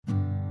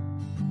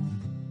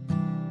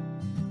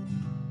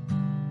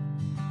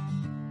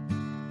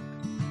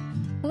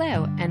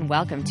Hello, and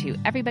welcome to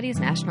Everybody's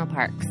National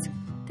Parks.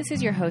 This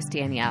is your host,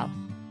 Danielle.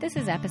 This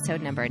is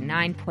episode number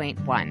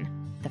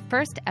 9.1, the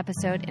first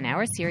episode in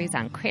our series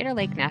on Crater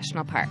Lake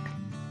National Park.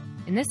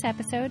 In this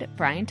episode,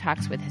 Brian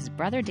talks with his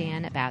brother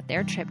Dan about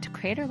their trip to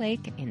Crater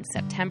Lake in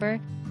September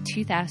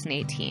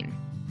 2018.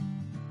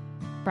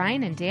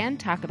 Brian and Dan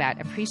talk about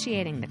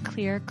appreciating the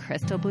clear,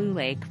 crystal blue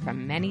lake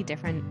from many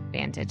different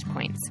vantage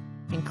points,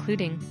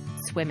 including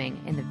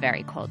swimming in the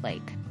very cold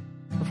lake.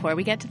 Before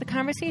we get to the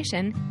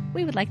conversation,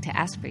 we would like to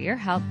ask for your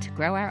help to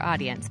grow our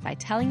audience by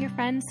telling your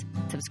friends,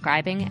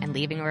 subscribing, and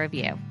leaving a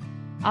review.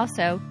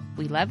 Also,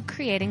 we love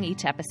creating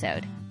each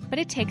episode, but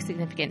it takes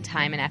significant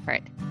time and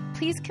effort.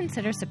 Please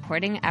consider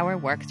supporting our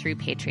work through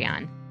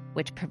Patreon,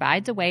 which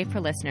provides a way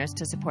for listeners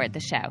to support the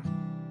show.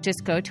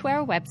 Just go to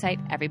our website,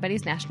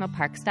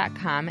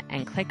 everybody'snationalparks.com,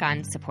 and click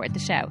on Support the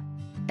Show.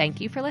 Thank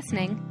you for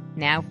listening.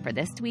 Now for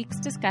this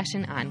week's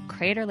discussion on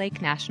Crater Lake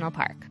National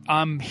Park.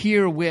 I'm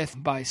here with,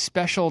 by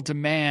special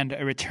demand,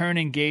 a return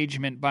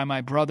engagement by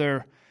my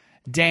brother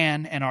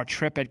Dan and our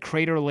trip at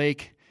Crater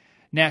Lake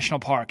National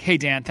Park. Hey,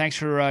 Dan, thanks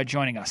for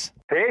joining us.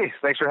 Hey,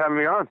 thanks for having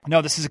me on.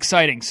 No, this is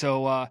exciting.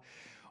 So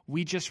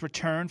we just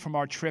returned from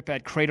our trip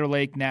at Crater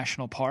Lake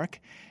National Park,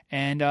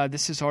 and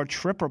this is our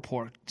trip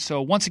report.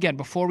 So once again,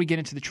 before we get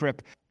into the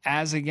trip,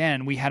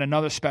 we had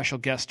another special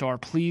guest star.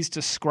 Please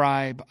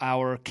describe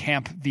our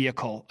camp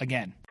vehicle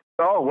again.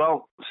 Oh,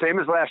 well, same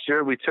as last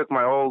year. We took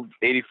my old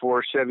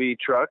 84 Chevy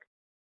truck.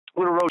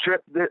 Little road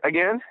trip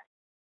again.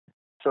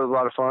 So it was a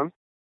lot of fun.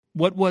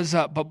 What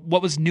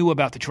was new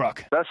about the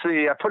truck? I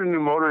put a new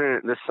motor in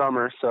it this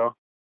summer, so a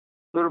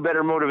little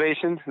better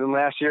motivation than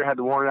last year. I had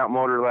the worn out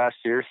motor last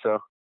year, so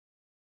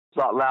it's a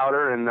lot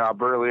louder and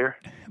burlier.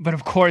 But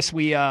of course,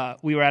 we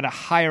were at a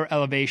higher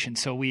elevation,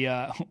 so we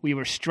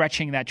were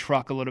stretching that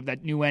truck a little,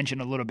 that new engine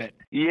a little bit.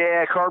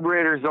 Yeah,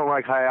 carburetors don't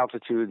like high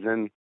altitudes,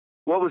 and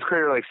what was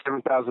Crater Lake,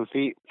 7,000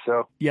 feet?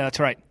 So yeah, that's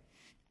right.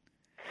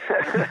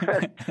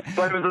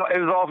 But it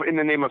was all in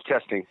the name of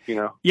testing, you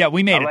know. Yeah,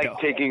 we made I it, like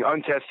taking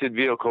untested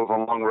vehicles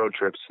on long road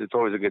trips. It's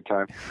always a good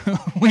time.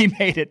 We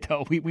made it,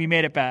 though. We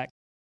made it back.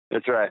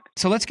 That's right.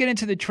 So let's get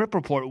into the trip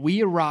report.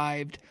 We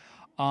arrived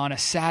on a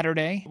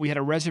Saturday. We had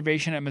a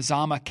reservation at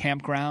Mazama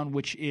Campground,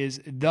 which is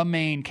the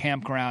main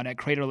campground at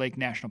Crater Lake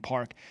National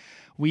Park.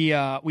 We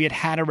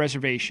had a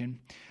reservation.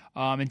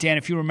 And Dan,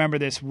 if you remember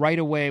this, right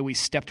away we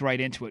stepped right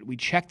into it. We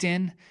checked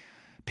in,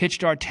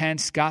 pitched our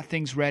tents, got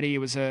things ready. It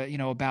was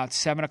about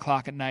 7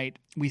 o'clock at night.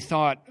 We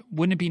thought,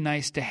 wouldn't it be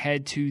nice to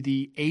head to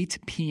the 8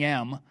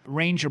 p.m.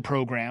 Ranger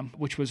program,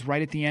 which was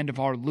right at the end of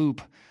our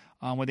loop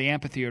where the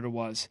amphitheater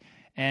was.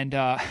 And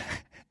and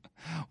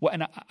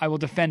I will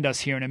defend us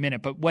here in a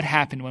minute, but what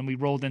happened when we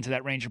rolled into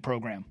that Ranger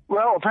program?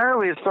 Well,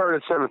 apparently it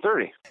started at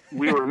 7:30.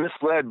 We were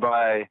misled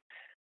by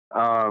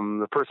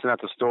the person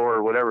at the store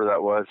or whatever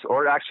that was.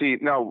 Or actually,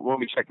 no, when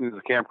we checked into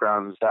the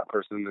campground, it was that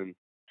person. And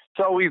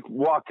so we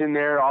walked in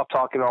there all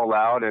talking all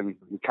loud, and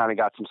we kind of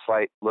got some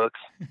slight looks,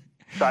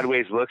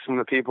 sideways looks from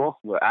the people.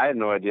 But I had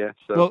no idea.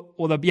 So.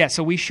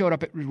 So we showed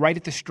up right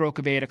at the stroke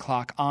of 8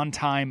 o'clock on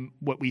time,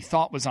 what we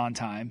thought was on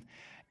time.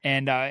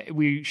 And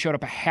we showed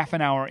up a half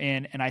an hour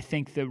in, and I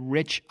think the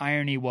rich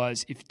irony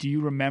was, do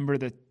you remember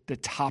the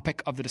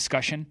topic of the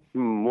discussion?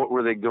 What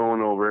were they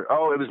going over?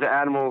 Oh, it was the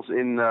animals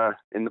in the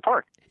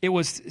park. It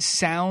was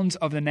sounds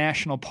of the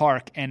national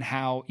park and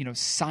how,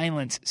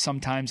 silence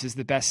sometimes is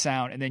the best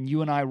sound. And then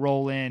you and I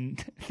roll in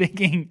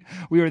thinking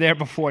we were there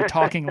before,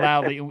 talking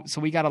loudly. So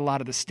we got a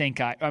lot of the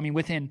stink eye. I mean,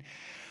 within,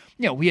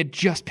 we had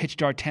just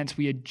pitched our tents.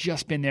 We had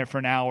just been there for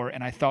an hour,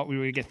 and I thought we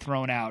were going to get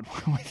thrown out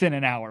within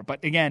an hour.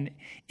 But again,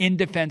 in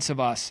defense of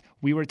us,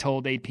 we were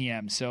told 8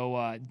 p.m.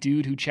 So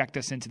dude who checked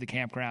us into the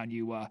campground,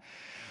 you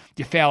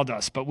failed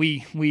us, but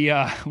we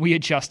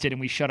adjusted and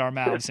we shut our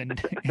mouths,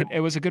 and it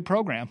was a good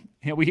program.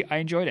 I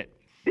enjoyed it.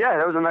 Yeah,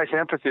 that was a nice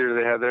amphitheater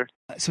they had there.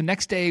 So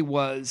next day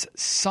was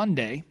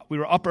Sunday. We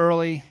were up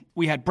early.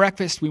 We had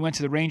breakfast. We went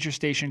to the ranger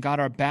station, got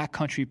our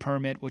backcountry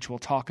permit, which we'll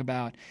talk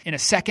about in a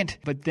second.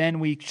 But then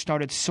we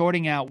started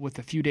sorting out what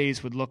the few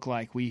days would look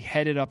like. We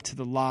headed up to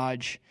the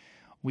lodge.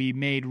 We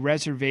made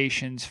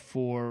reservations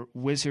for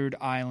Wizard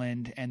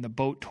Island and the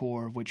boat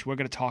tour, which we're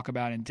going to talk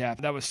about in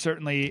depth. That was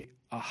certainly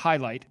a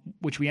highlight,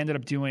 which we ended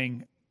up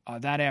doing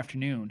that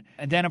afternoon.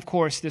 And then, of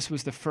course, this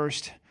was the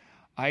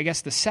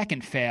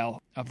second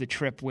fail of the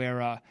trip,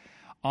 where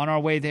on our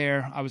way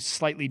there, I was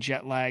slightly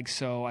jet lagged,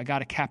 so I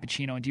got a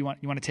cappuccino. And you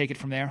want to take it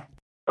from there?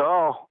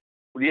 Oh,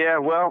 yeah,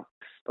 well,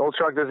 the old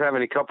truck doesn't have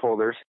any cup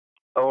holders.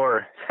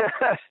 Or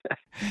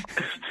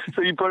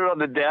so you put it on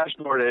the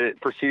dashboard, and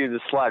it proceeded to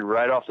slide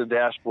right off the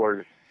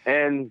dashboard.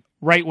 And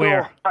right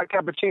where? Hot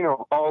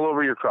cappuccino all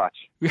over your crotch.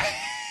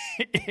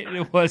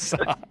 It was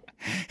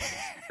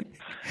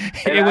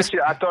And it was.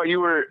 actually,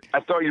 I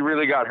thought you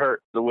really got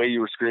hurt the way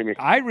you were screaming.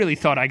 I really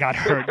thought I got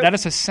hurt. That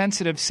is a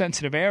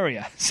sensitive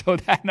area. So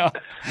that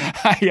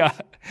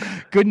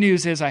good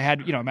news is I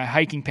had my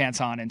hiking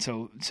pants on, and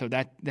so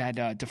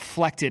that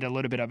deflected a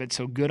little bit of it.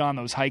 So good on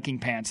those hiking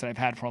pants that I've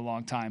had for a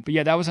long time. But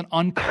yeah, that was an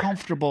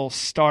uncomfortable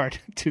start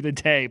to the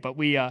day, but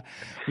we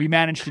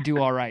managed to do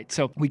all right.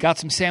 So we got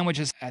some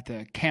sandwiches at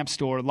the Camp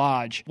Store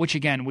Lodge, which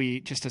again,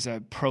 we just as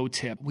a pro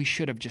tip, we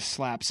should have just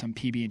slapped some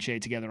PB&J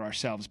together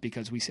ourselves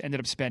because we ended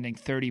up spending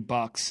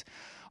 $30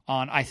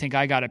 on, I think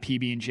I got a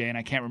PB&J, and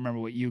I can't remember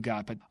what you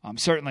got, but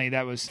certainly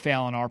that was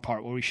fail on our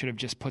part where we should have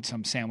just put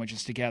some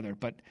sandwiches together.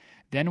 But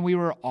then we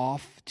were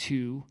off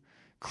to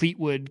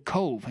Cleetwood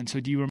Cove. And so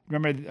do you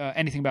remember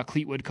anything about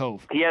Cleetwood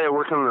Cove? Yeah, they're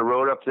working on the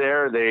road up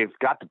there. They've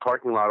got the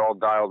parking lot all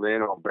dialed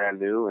in, all brand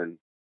new, and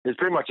it's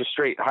pretty much a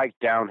straight hike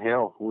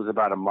downhill. It was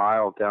about a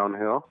mile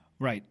downhill.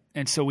 Right.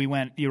 And so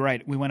you're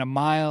right, we went a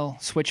mile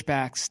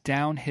switchbacks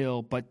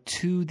downhill, but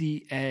to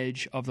the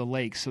edge of the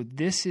lake. So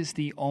this is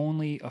the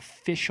only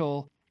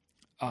official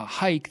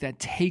hike that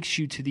takes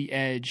you to the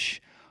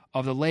edge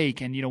of the lake.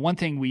 And, one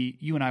thing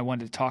you and I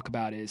wanted to talk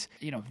about is,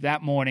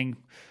 that morning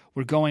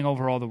we're going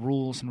over all the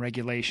rules and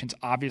regulations.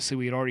 Obviously,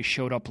 we had already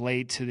showed up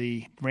late to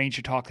the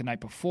ranger talk the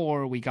night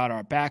before. We got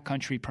our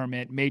backcountry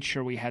permit, made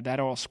sure we had that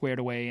all squared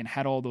away and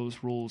had all those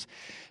rules.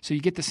 So you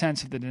get the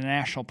sense that the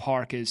national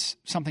park is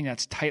something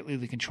that's tightly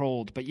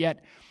controlled. But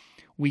yet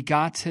we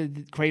got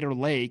to Crater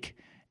Lake,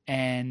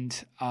 and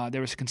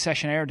there was a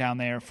concessionaire down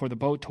there for the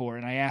boat tour.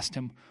 And I asked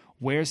him,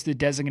 where's the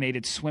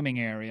designated swimming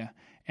area?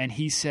 And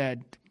he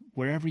said,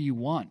 wherever you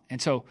want.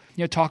 And so,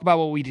 talk about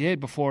what we did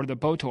before the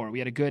boat tour. We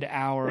had a good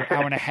hour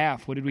and a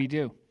half. What did we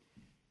do?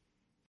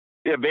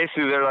 Yeah,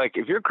 basically they're like,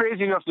 if you're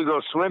crazy enough to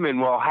go swimming,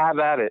 well, have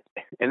at it.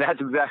 And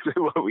that's exactly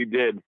what we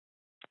did.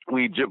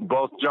 We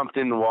both jumped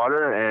in the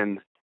water, and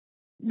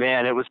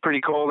man, it was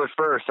pretty cold at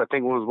first. I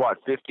think it was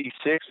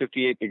 56,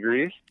 58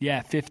 degrees?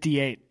 Yeah,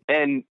 58.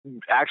 And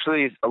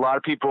actually a lot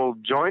of people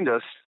joined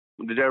us.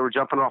 They were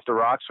jumping off the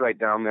rocks right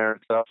down there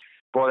and stuff.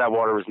 Boy, that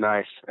water was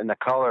nice, and the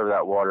color of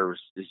that water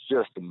is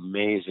just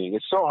amazing.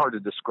 It's so hard to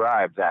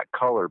describe that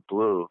color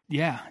blue.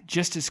 Yeah,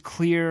 just as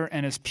clear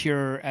and as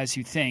pure as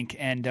you think.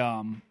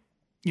 And,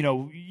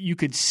 you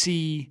could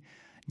see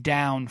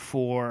down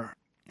for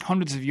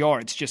hundreds of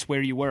yards just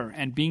where you were,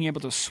 and being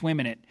able to swim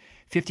in it,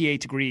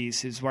 58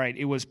 degrees is right.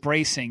 It was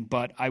bracing,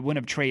 but I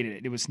wouldn't have traded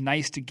it. It was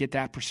nice to get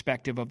that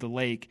perspective of the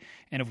lake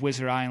and of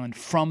Wizard Island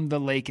from the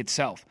lake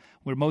itself,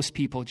 where most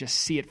people just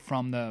see it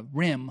from the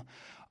rim.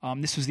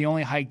 This was the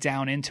only hike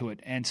down into it,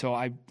 and so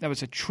that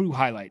was a true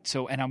highlight.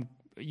 So,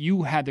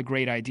 you had the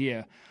great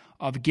idea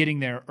of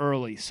getting there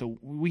early. So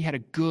we had a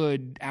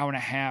good hour and a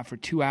half or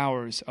 2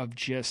 hours of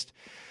just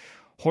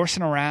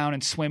horsing around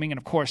and swimming, and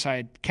of course I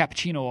had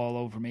cappuccino all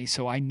over me,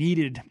 so I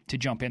needed to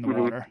jump in the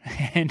water,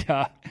 and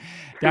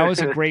that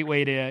was a great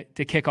way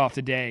to kick off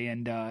the day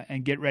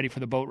and get ready for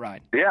the boat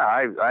ride. Yeah,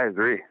 I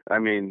agree. I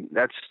mean,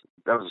 that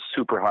was a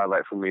super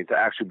highlight for me to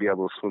actually be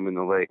able to swim in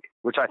the lake,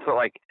 which I felt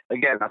like,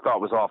 again, I thought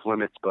was off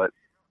limits, but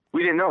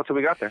we didn't know until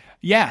we got there.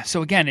 Yeah,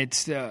 so again,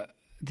 it's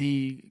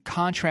the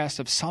contrast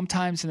of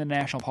sometimes in the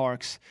national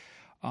parks,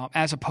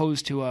 as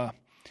opposed to a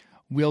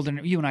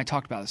wilderness. You and I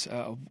talked about this,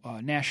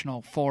 a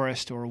national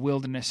forest or a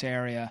wilderness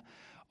area,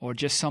 or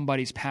just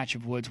somebody's patch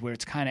of woods where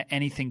it's kind of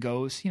anything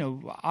goes.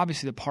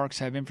 Obviously the parks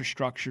have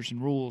infrastructures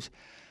and rules,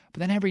 but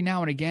then every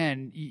now and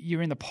again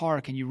you're in the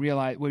park and you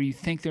realize where you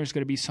think there's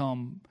going to be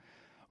some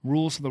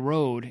rules of the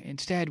road.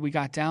 Instead, we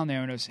got down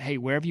there and it was, hey,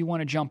 wherever you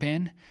want to jump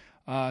in,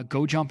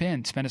 go jump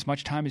in. Spend as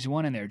much time as you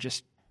want in there.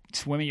 Just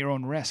swim at your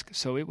own risk.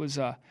 So it was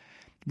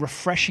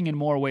refreshing in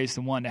more ways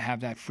than one to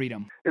have that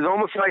freedom. It's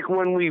almost like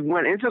when we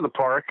went into the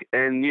park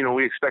and,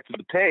 we expected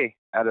to pay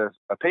at a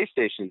pay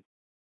station,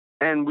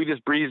 and we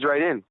just breezed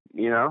right in,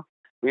 We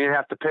didn't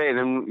have to pay. And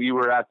then you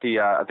were at the,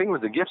 I think it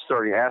was the gift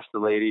store, and you asked the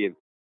lady, and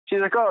she's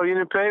like, oh, you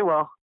didn't pay?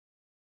 Well,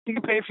 you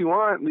can pay if you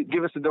want.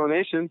 Give us a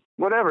donation,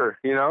 whatever,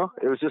 It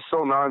was just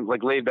so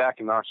laid back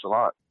and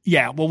nonchalant.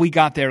 Yeah, well, we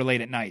got there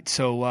late at night,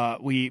 so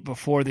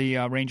before the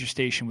ranger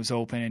station was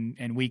open,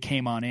 and we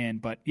came on in.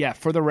 But yeah,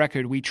 for the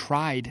record, we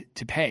tried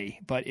to pay,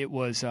 but it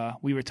was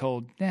we were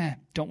told,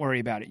 don't worry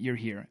about it, you're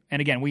here.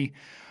 And again, we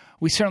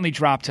certainly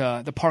dropped.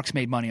 The parks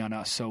made money on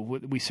us, so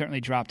we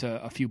certainly dropped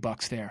a few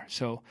bucks there.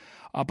 So,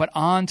 but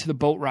on to the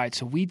boat ride.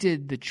 So we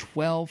did the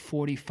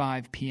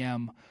 12:45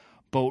 p.m.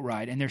 boat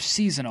ride, and they're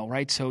seasonal,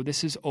 right? So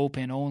this is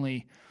open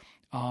only.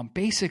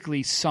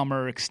 Basically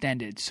summer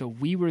extended. So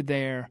we were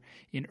there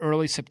in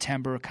early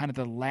September, kind of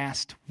the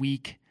last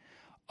week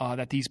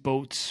that these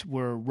boats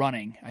were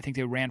running. I think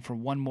they ran for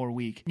one more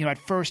week. At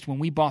first when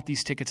we bought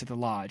these tickets at the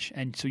lodge,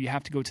 and so you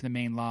have to go to the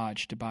main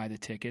lodge to buy the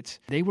tickets,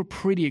 they were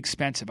pretty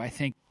expensive. I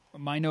think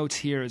my notes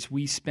here is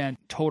we spent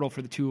total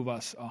for the two of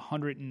us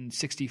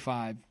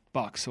 $165,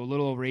 so a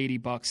little over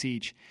 $80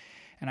 each.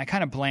 And I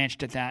kind of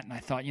blanched at that, and I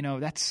thought,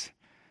 it's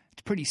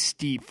pretty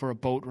steep for a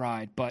boat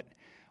ride, but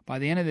by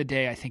the end of the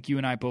day, I think you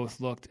and I both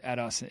looked at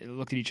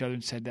each other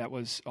and said that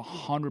was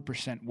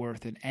 100%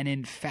 worth it. And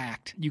in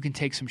fact, you can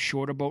take some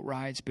shorter boat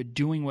rides, but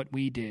doing what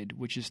we did,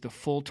 which is the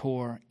full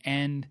tour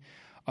and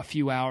a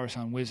few hours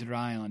on Wizard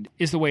Island,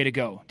 is the way to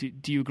go. Do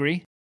you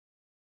agree?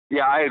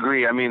 Yeah, I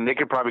agree. I mean, they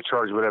could probably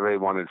charge whatever they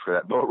wanted for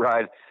that boat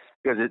ride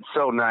because it's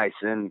so nice.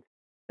 And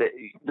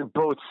the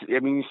boats, I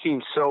mean, you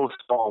seem so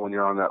small when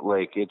you're on that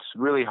lake. It's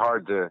really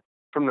hard to,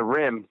 from the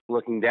rim,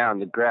 looking down,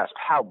 to grasp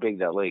how big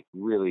that lake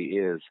really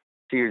is.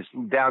 So you're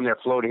down there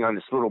floating on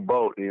this little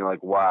boat, and you're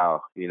like,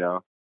 wow, you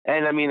know.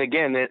 And, I mean,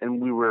 again,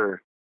 and we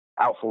were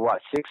out for,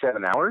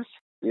 6-7 hours?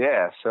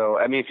 Yeah, so,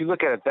 I mean, if you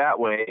look at it that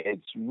way,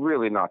 it's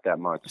really not that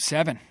much.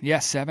 7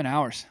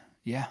 hours,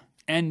 yeah.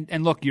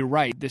 And look, you're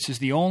right. This is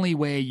the only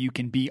way you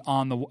can be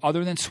on the,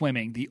 other than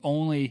swimming, the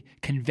only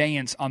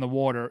conveyance on the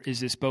water is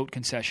this boat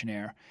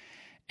concessionaire.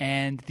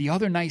 And the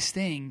other nice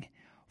thing,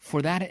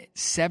 for that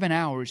 7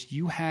 hours,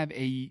 you have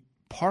a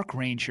park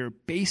ranger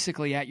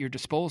basically at your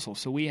disposal.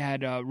 So we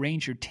had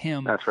Ranger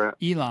Tim That's right.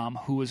 Elam,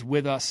 who was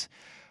with us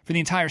for the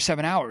entire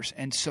 7 hours.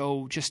 And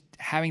so just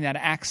having that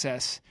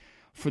access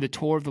for the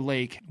tour of the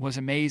lake was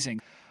amazing.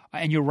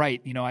 And you're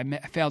right. You know, I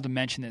failed to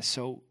mention this.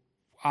 So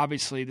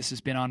obviously this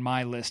has been on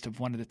my list of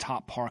one of the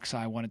top parks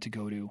I wanted to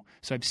go to.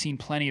 So I've seen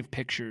plenty of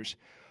pictures.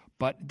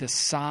 But the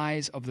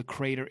size of the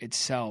crater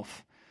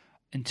itself,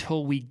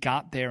 until we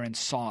got there and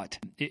saw it,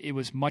 it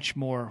was much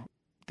more,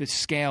 the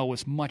scale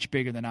was much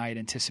bigger than I had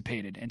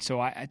anticipated. And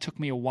so it took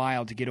me a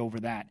while to get over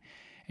that.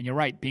 And you're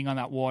right, being on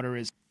that water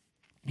is,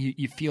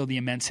 you feel the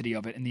immensity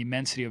of it and the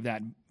immensity of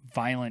that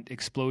violent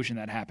explosion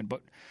that happened.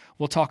 But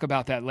we'll talk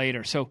about that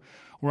later. So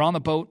we're on the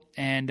boat,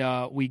 and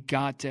we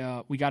got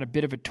a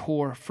bit of a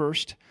tour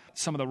first.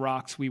 Some of the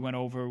rocks we went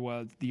over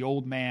was the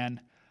Old Man,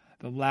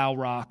 the Lau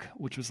Rock,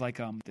 which was like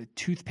the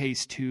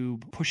toothpaste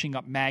tube pushing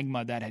up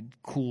magma that had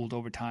cooled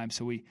over time.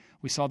 So we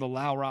saw the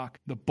Lau Rock,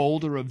 the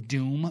Boulder of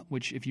Doom,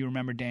 which, if you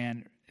remember,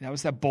 Dan, that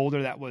was that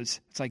boulder that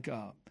was, it's like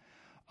a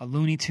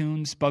Looney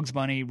Tunes, Bugs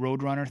Bunny,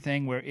 Roadrunner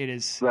thing where it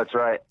is. That's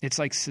right. It's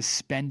like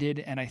suspended,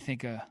 and I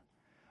think a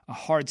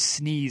hard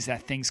sneeze,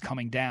 that thing's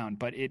coming down.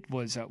 But it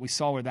was, we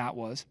saw where that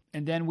was.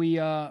 And then we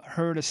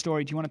heard a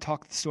story. Do you want to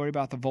talk the story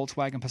about the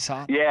Volkswagen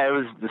Passat? Yeah, it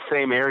was the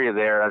same area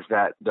there as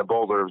the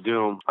Boulder of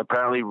Doom.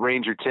 Apparently,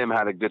 Ranger Tim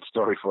had a good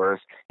story for us.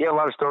 He had a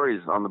lot of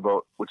stories on the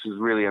boat, which was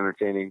really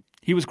entertaining.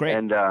 He was great.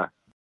 And,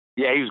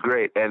 yeah, he was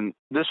great. And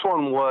this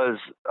one was,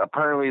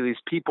 apparently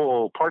these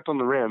people parked on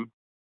the rim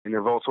in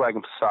their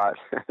Volkswagen Passat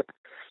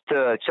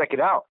to check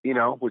it out, you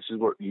know, which is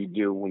what you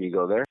do when you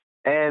go there.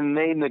 And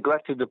they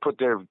neglected to put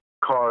their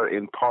car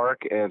in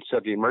park and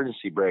set the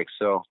emergency brakes.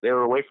 So they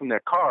were away from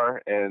their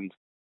car, and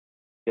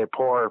their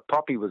poor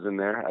puppy was in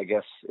there. I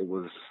guess it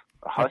was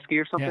a husky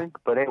or something.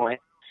 Yeah. But anyway,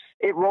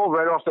 it rolled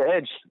right off the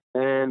edge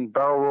and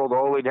barrel rolled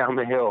all the way down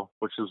the hill,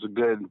 which was a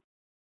good,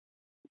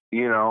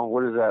 you know,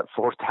 what is that,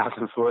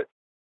 4,000 foot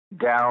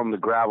down the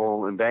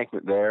gravel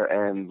embankment there.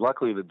 And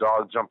luckily the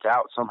dog jumped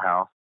out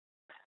somehow.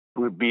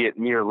 Would be it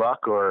mere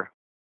luck, or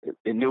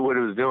it knew what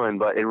it was doing,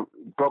 but it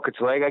broke its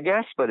leg, I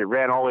guess, but it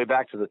ran all the way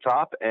back to the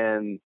top,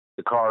 and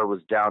the car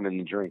was down in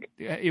the drink.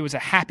 It was a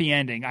happy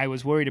ending. I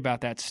was worried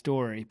about that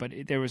story, but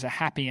there was a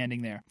happy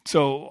ending there.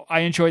 So I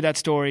enjoyed that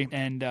story,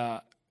 and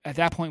at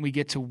that point we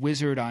get to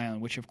Wizard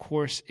Island, which of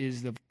course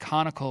is the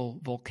conical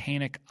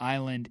volcanic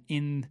island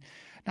in,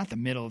 not the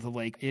middle of the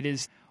lake. It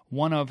is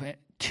one of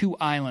 2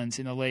 islands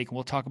in the lake.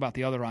 We'll talk about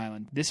the other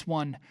island. This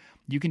one,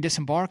 you can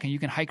disembark and you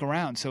can hike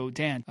around. So,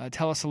 Dan,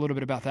 tell us a little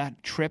bit about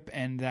that trip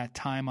and that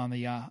time on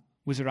the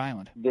Wizard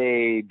Island.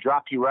 They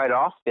drop you right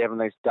off. They have a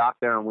nice dock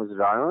there on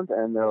Wizard Island,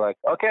 and they're like,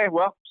 okay,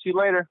 well, see you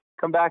later.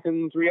 Come back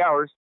in 3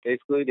 hours.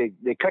 Basically,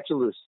 they cut you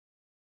loose,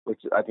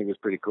 which I think is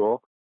pretty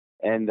cool.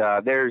 And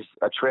there's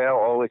a trail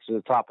all the way to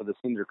the top of the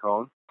cinder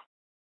cone.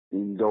 You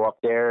can go up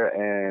there,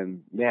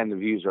 and, man, the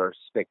views are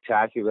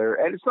spectacular.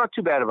 And it's not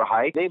too bad of a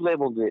hike. They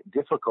labeled it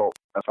difficult,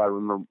 if I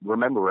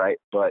remember right.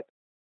 But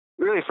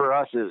really for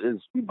us,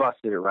 we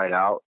busted it right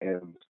out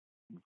and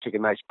took a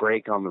nice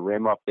break on the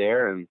rim up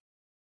there. And,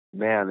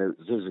 man,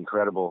 it was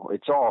incredible.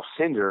 It's all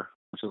cinder,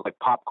 which is like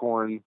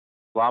popcorn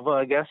lava,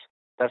 I guess.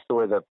 That's the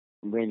way the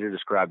ranger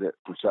described it,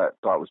 which I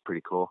thought was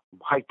pretty cool.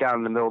 Hike down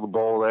in the middle of the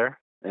bowl there.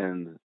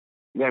 And,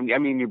 I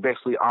mean, you're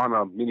basically on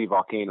a mini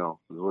volcano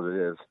is what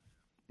it is.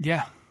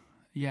 Yeah.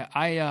 Yeah,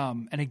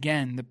 and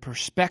again, the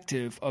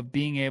perspective of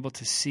being able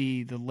to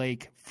see the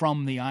lake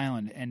from the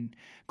island, and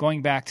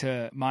going back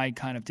to my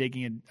kind of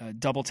taking a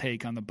double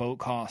take on the boat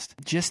cost,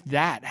 just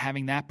that,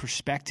 having that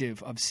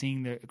perspective of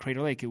seeing the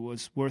Crater Lake, it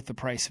was worth the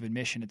price of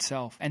admission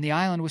itself. And the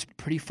island was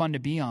pretty fun to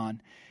be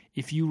on.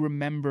 If you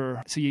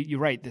remember, so you're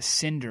right, the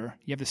cinder,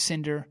 you have the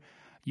cinder,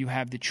 you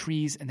have the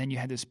trees, and then you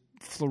had this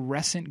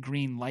fluorescent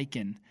green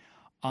lichen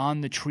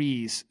on the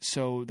trees.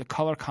 So the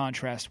color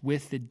contrast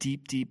with the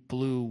deep, deep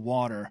blue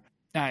water.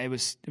 It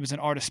was an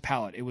artist's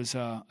palette. It was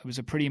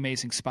a pretty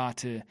amazing spot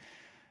to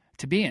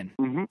be in.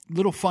 Mm-hmm.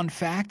 Little fun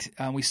fact,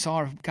 we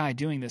saw a guy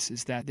doing this,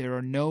 is that there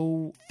are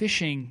no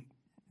fishing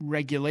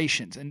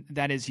regulations, and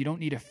that is you don't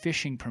need a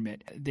fishing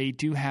permit. They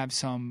do have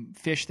some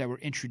fish that were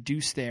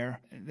introduced there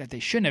that they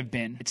shouldn't have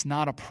been. It's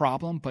not a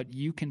problem, but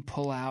you can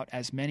pull out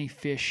as many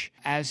fish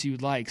as you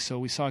like. So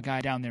we saw a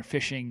guy down there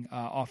fishing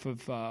off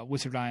of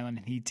Wizard Island,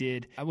 and he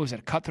did, what was it,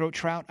 a cutthroat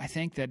trout, I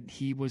think, that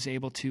he was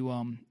able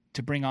to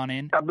bring on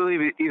in. I believe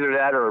either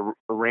that or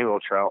a rainbow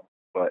trout.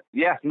 But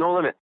yeah, no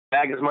limit.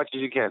 Bag as much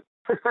as you can.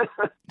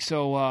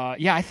 So,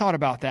 I thought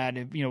about that.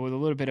 You know, with a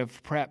little bit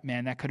of prep,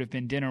 man, that could have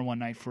been dinner one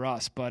night for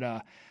us.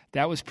 But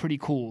that was pretty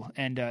cool,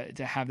 and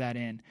to have that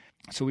in.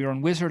 So we were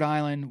on Wizard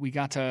Island. We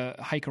got to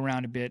hike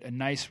around a bit, a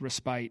nice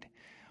respite.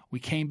 We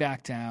came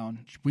back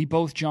down. We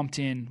both jumped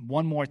in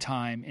one more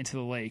time into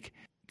the lake.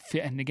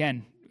 And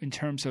again, in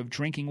terms of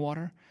drinking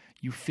water,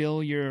 you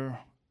fill your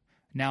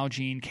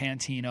Nalgene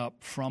canteen up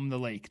from the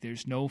lake.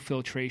 There's no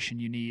filtration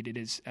you need. It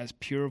is as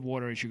pure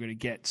water as you're going to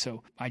get.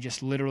 So I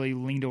just literally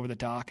leaned over the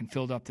dock and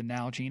filled up the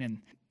Nalgene, and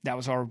that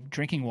was our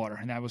drinking water,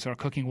 and that was our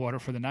cooking water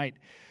for the night.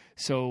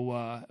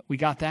 So we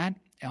got that,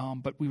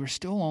 but we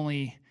still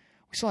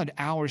had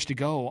hours to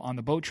go on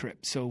the boat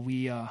trip. So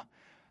we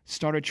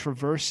started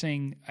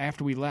traversing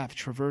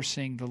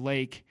the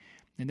lake.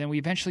 And then we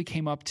eventually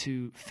came up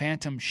to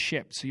Phantom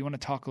Ship. So you want to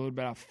talk a little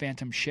bit about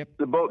Phantom Ship?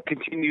 The boat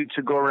continued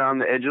to go around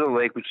the edge of the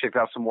lake. We checked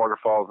out some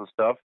waterfalls and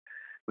stuff,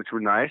 which were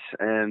nice.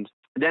 And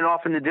then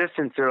off in the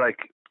distance, they're like,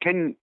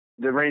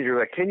 the ranger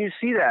like, can you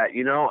see that?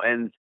 You know,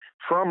 and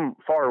from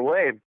far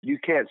away, you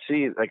can't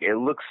see, like, it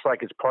looks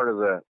like it's part of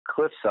the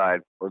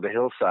cliffside or the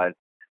hillside,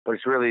 but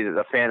it's really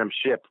the Phantom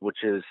Ship,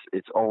 which is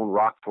its own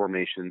rock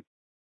formation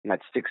that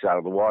sticks out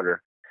of the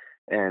water.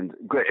 And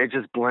it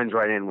just blends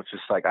right in, which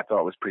is like, I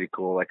thought was pretty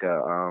cool, like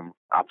a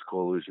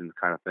optical illusion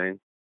kind of thing.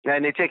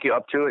 And they take you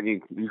up to it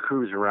and you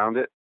cruise around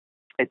it.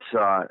 It's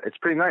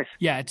pretty nice.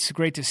 Yeah, it's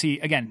great to see,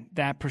 again,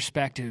 that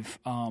perspective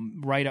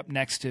right up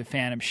next to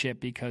Phantom Ship,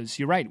 because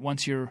you're right.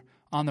 Once you're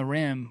on the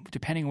rim,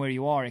 depending where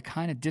you are, it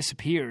kind of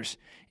disappears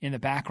in the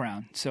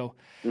background. So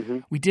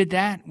we did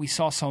that. We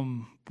saw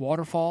some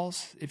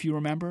waterfalls, if you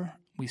remember.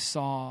 We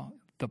saw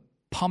the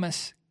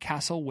Pumice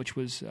Castle, which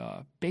was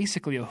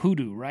basically a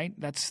hoodoo, right?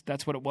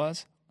 That's what it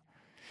was.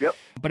 Yep.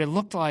 But it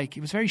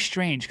was very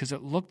strange because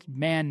it looked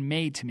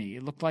man-made to me.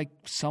 It looked like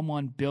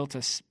someone built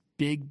a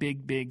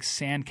big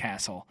sand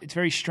castle. It's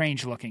very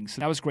strange looking.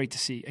 So that was great to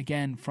see,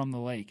 again, from the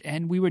lake.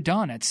 And we were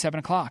done at 7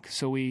 o'clock.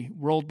 So we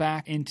rolled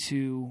back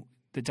into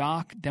the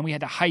dock. Then we had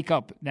to hike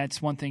up.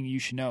 That's one thing you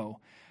should know.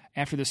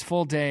 After this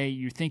full day,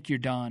 you think you're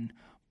done.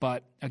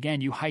 But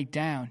again, you hike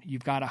down.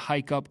 You've got to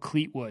hike up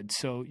Cleetwood.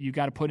 So you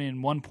got to put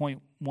in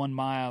 1.1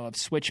 mile of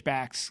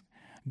switchbacks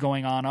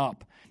going on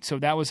up. So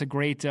that was a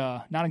great,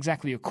 not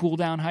exactly a cool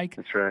down hike,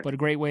 that's right, but a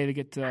great way to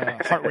get the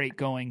heart rate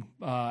going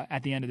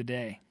at the end of the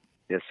day.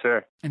 Yes,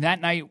 sir. And that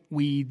night,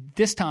 we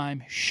this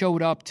time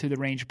showed up to the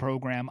Ranger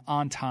program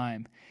on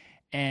time.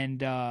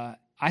 And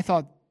I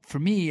thought, for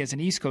me, as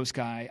an East Coast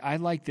guy, I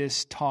like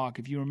this talk.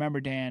 If you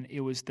remember, Dan, it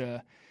was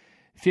the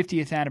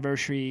 50th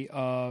anniversary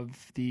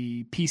of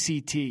the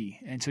PCT.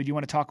 And so do you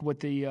want to talk what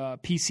the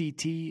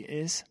PCT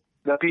is?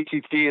 The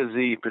PCT is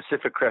the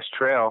Pacific Crest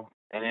Trail,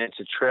 and it's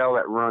a trail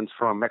that runs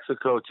from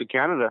Mexico to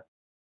Canada.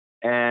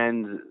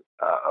 And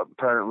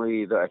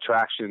apparently the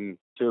attraction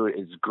to it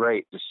is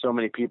great. There's so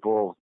many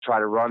people try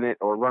to run it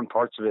or run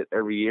parts of it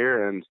every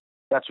year, and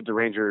that's what the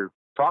Ranger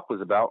talk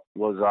was about,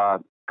 was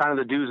kind of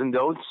the do's and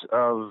don'ts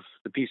of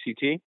the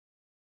PCT.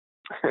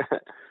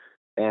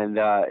 And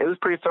it was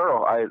pretty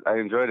thorough. I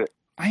enjoyed it.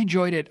 I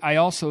enjoyed it. I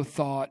also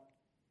thought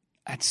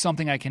that's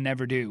something I can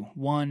never do.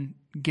 One,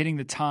 getting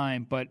the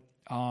time, but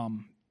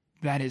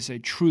that is a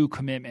true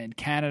commitment.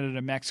 Canada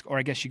to Mexico, or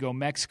I guess you go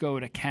Mexico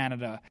to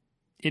Canada.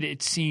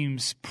 It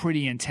seems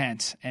pretty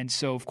intense. And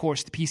so, of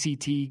course, the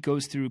PCT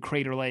goes through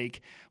Crater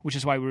Lake, which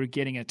is why we were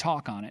getting a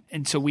talk on it.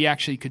 And so we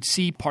actually could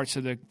see parts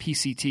of the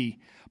PCT.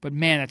 But,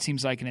 man, that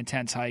seems like an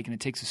intense hike, and it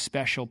takes a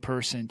special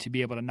person to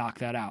be able to knock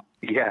that out.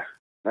 Yeah,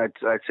 I'd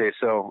say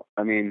so.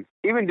 I mean,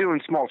 even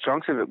doing small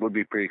chunks of it would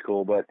be pretty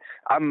cool. But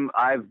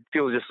I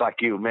feel just like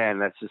you, man.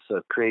 That's just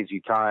a crazy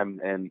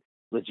time and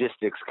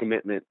logistics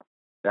commitment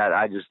that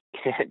I just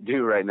can't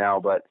do right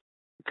now. But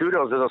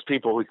kudos to those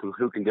people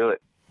who can do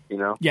it. You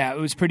know? Yeah, it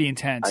was pretty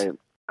intense.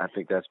 I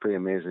think that's pretty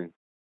amazing.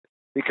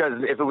 Because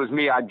if it was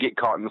me, I'd get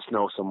caught in the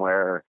snow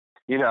somewhere, or,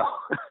 you know,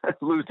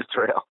 lose the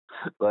trail.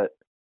 But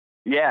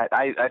yeah,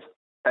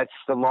 that's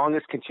the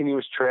longest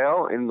continuous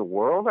trail in the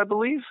world, I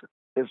believe.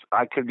 If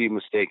I could be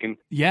mistaken.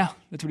 Yeah,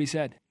 that's what he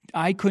said.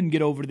 I couldn't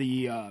get over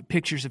the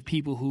pictures of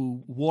people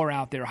who wore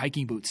out their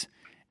hiking boots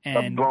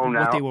and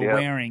what they were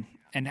wearing,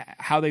 and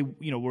how they,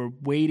 were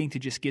waiting to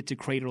just get to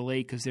Crater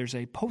Lake because there's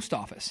a post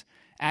office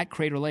at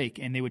Crater Lake,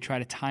 and they would try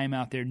to time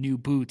out their new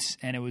boots,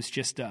 and it was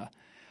just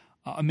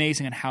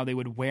amazing on how they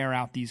would wear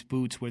out these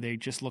boots where they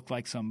just looked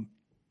like some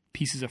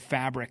pieces of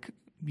fabric,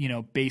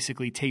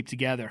 basically taped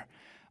together.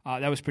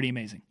 That was pretty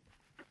amazing.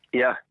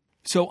 Yeah.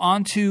 So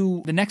on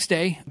to the next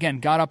day. Again,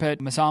 got up at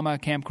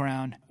Mazama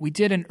Campground. We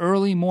did an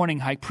early morning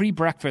hike,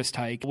 pre-breakfast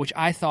hike, which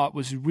I thought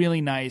was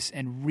really nice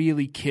and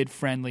really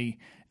kid-friendly,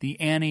 the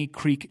Annie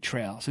Creek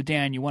Trail. So,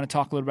 Dan, you want to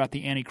talk a little about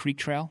the Annie Creek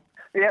Trail?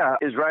 Yeah,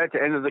 is right at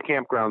the end of the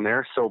campground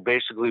there. So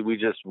basically, we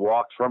just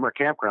walked from our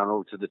campground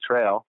over to the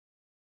trail,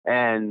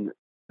 and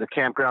the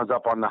campground's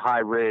up on the high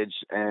ridge,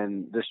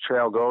 and this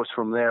trail goes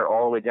from there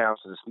all the way down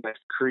to this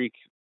next creek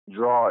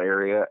draw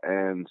area,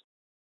 and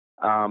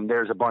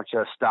there's a bunch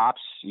of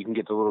stops. You can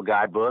get the little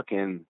guidebook,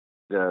 and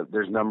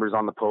there's numbers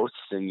on the posts,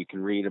 and you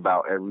can read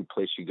about every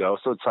place you go.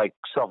 So it's like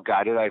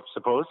self-guided, I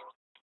suppose.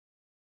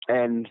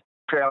 And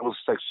trail was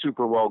like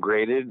super well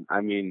graded. I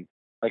mean,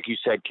 like you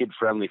said, kid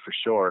friendly for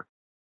sure.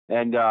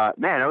 And man,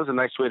 that was a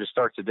nice way to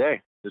start the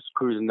day. Just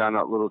cruising down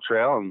that little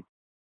trail and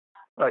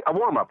like a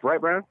warm up,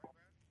 right, Brian?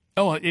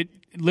 Oh, it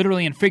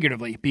literally and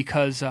figuratively,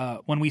 because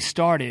when we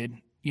started,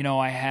 you know,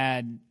 I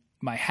had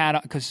my hat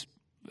on because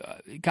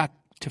it got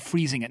to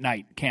freezing at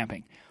night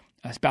camping.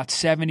 It's about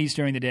 70s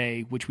during the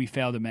day, which we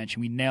failed to mention.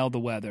 We nailed the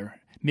weather.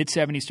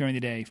 Mid-70s during the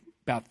day,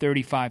 about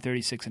 35,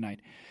 36 at night.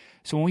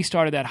 So when we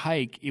started that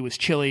hike, it was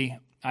chilly.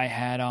 I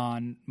had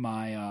on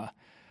my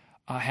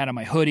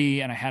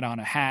hoodie and I had on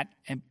a hat.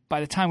 And by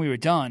the time we were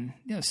done,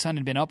 you know, the sun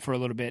had been up for a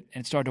little bit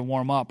and it started to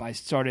warm up. I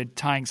started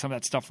tying some of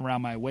that stuff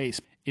around my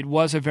waist. It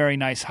was a very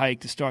nice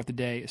hike to start the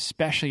day,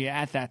 especially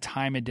at that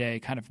time of day,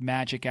 kind of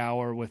magic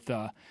hour with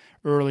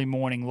early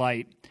morning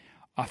light.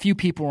 A few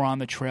people were on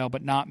the trail,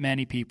 but not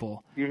many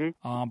people.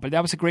 Mm-hmm. But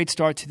that was a great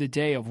start to the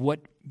day of what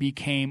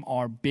became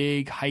our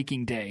big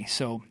hiking day.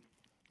 So,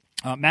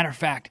 matter of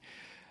fact,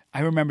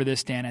 I remember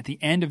this, Dan. At the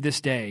end of this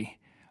day,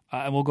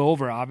 and we'll go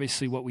over,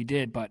 obviously, what we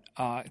did, but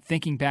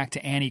thinking back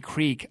to Annie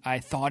Creek, I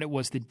thought it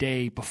was the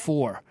day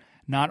before,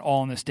 not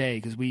all in this day,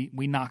 because we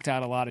knocked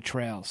out a lot of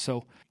trails.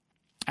 So,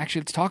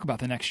 actually, let's talk about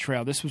the next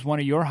trail. This was one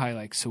of your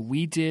highlights. So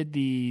we did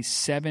the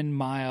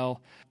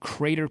 7-mile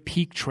Crater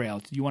Peak Trail.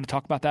 Do you want to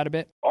talk about that a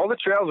bit? All the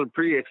trails are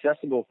pretty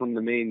accessible from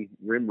the main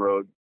rim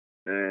road.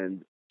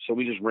 And so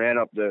we just ran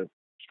up the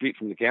street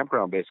from the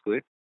campground,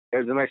 basically.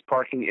 There's a nice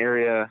parking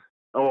area.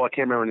 Oh, I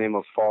can't remember the name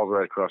of those falls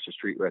right across the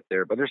street right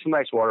there. But there's some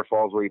nice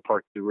waterfalls where you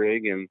park the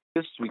rig. And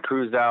we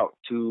cruised out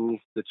to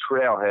the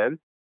trailhead.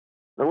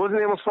 Now, what was the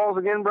name of those falls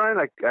again, Brian?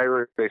 I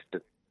erased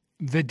it.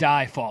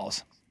 Vidai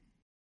Falls.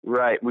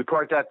 Right. We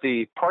parked at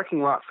the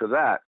parking lot for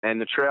that,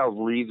 and the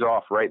trail leads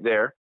off right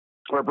there.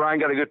 Where Brian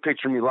got a good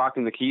picture of me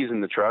locking the keys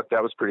in the truck.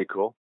 That was pretty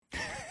cool.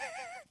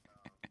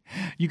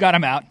 You got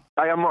him out.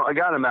 I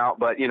got him out,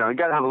 but, you know, you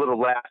got to have a little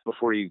laugh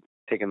before you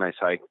take a nice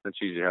hike. That's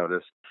usually how it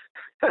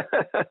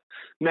is.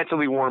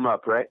 Mentally warm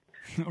up, right?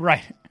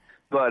 Right.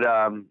 But,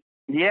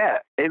 yeah,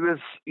 it was,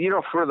 you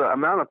know, for the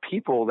amount of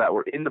people that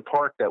were in the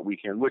park that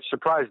weekend, which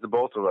surprised the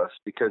both of us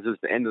because it was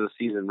the end of the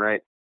season,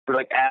 right? But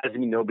like, as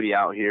in nobody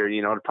out here,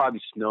 you know, it'll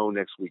probably snow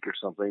next week or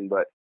something.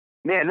 But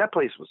man, that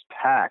place was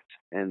packed,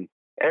 and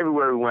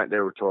everywhere we went,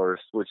 there were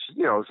tourists, which,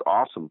 you know, is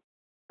awesome.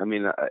 I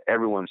mean,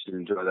 everyone should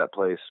enjoy that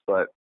place.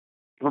 But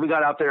when we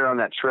got out there on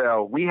that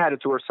trail, we had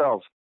it to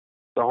ourselves.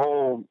 The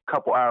whole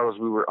couple hours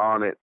we were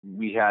on it,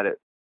 we had it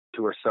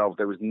to ourselves.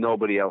 There was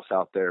nobody else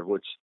out there,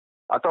 which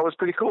I thought was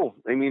pretty cool.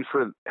 I mean,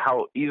 for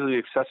how easily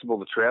accessible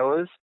the trail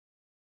is,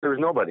 there was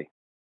nobody.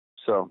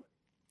 So.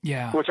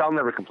 Yeah. Which I'll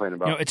never complain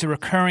about. You know, it's a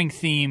recurring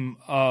theme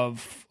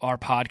of our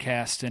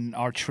podcast and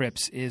our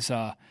trips is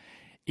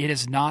it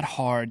is not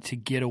hard to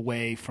get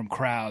away from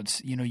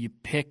crowds. You know, you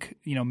pick,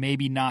 you know,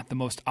 maybe not the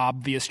most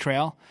obvious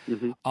trail.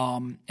 Mm-hmm.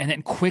 And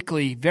then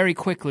quickly, very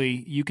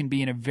quickly, you can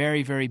be in a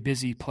very, very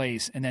busy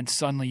place and then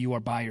suddenly you are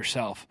by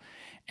yourself.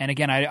 And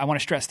again, I want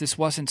to stress this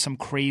wasn't some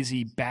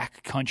crazy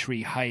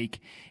backcountry hike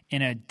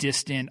in a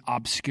distant,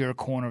 obscure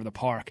corner of the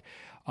park.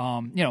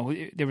 You know,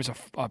 there was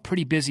a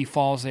pretty busy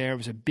falls there. It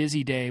was a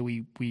busy day.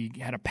 We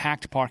had a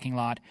packed parking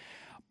lot,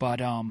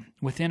 but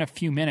within a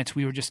few minutes,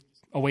 we were just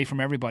away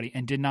from everybody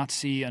and did not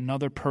see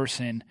another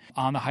person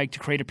on the hike to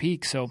Crater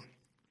Peak. So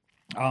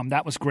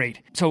that was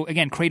great. So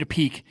again, Crater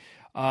Peak.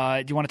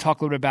 Do you want to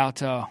talk a little bit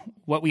about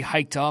what we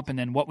hiked up and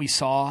then what we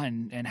saw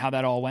and how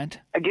that all went?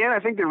 Again, I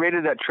think they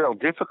rated that trail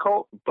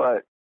difficult,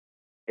 but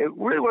it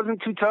really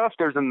wasn't too tough.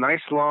 There's a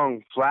nice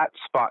long flat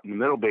spot in the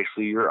middle.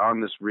 Basically, you're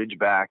on this ridge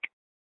back.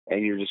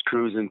 And you're just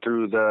cruising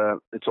through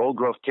it's old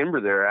growth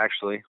timber there,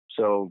 actually.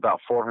 So about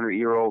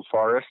 400-year-old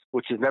forest,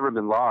 which has never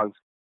been logged,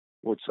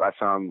 which I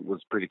found was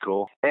pretty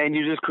cool. And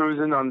you're just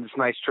cruising on this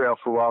nice trail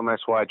for a while,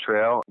 nice wide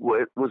trail.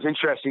 What was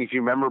interesting, if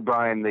you remember,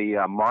 Brian,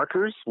 the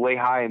markers way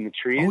high in the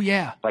trees. Oh,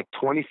 yeah. Like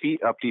 20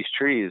 feet up these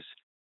trees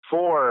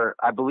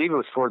I believe it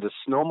was for the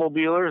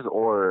snowmobilers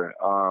or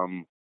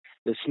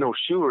the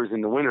snowshoers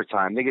in the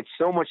wintertime. They get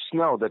so much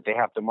snow that they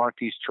have to mark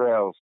these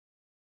trails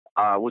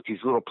with these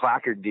little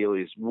placard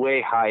dealies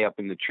way high up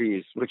in the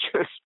trees, which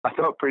is, I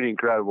thought, pretty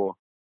incredible.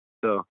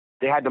 So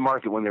they had to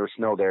mark it when there was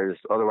snow there.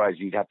 Otherwise,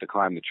 you'd have to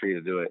climb the tree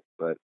to do it.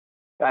 But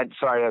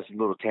sorry, that's a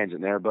little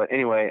tangent there. But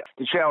anyway,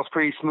 the trail's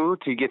pretty smooth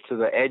till you get to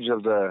the edge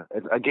of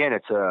again,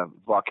 it's a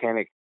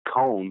volcanic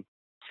cone,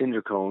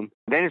 cinder cone.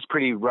 Then it's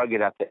pretty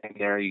rugged at the end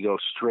there. You go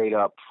straight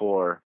up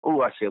for,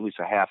 I say at least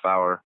a half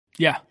hour.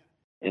 Yeah.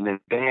 And then,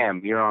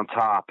 bam, you're on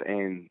top,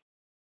 and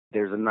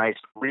there's a nice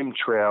rim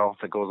trail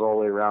that goes all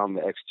the way around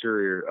the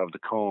exterior of the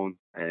cone,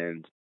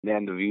 and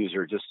man, the views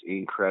are just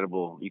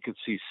incredible. You could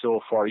see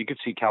so far. You could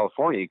see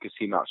California. You could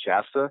see Mount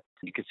Shasta.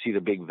 You could see the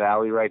big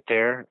valley right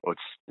there.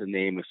 The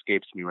name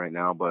escapes me right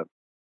now, but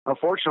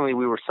unfortunately,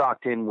 we were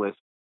socked in with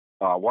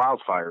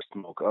wildfire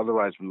smoke.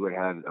 Otherwise, we would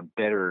have had a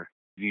better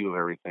view of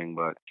everything.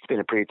 But it's been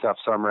a pretty tough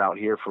summer out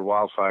here for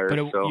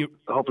wildfires. So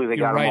hopefully they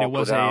got them all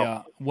put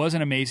out. It was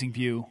an amazing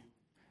view,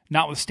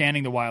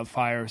 notwithstanding the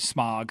wildfire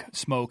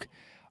smoke.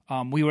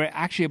 We were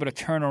actually able to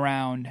turn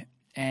around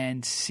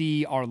and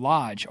see our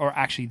lodge, or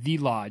actually the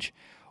lodge,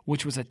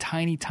 which was a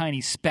tiny,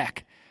 tiny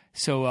speck.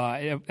 So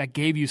that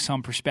gave you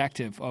some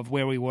perspective of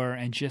where we were,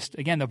 and just,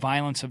 again, the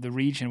violence of the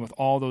region with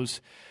all those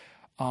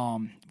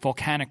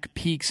volcanic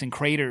peaks and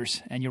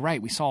craters. And you're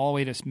right, we saw all the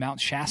way to Mount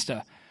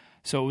Shasta.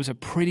 So it was a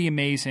pretty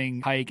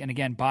amazing hike, and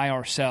again, by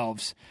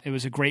ourselves. It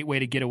was a great way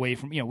to get away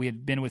from, we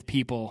had been with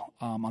people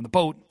on the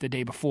boat the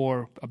day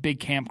before, a big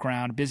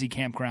campground, busy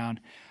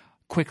campground.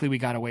 Quickly we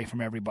got away from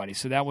everybody.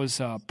 So that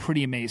was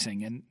pretty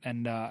amazing,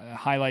 and a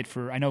highlight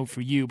for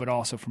you, but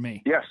also for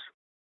me. Yes,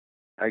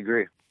 I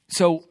agree.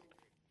 So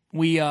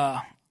we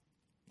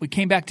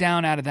came back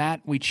down out of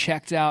that. We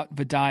checked out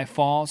Vadai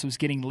Falls. It was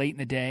getting late in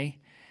the day.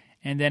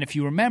 And then if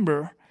you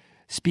remember,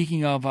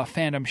 speaking of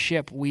Phantom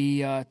Ship, we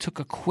took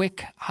a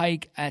quick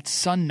hike at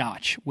Sun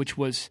Notch, which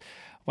was,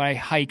 by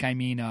hike I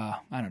mean, I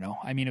don't know.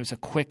 I mean, it was a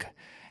quick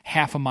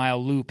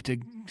half-a-mile loop to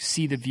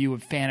see the view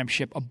of Phantom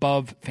Ship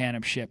above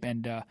Phantom Ship.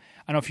 And I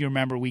don't know if you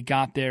remember, we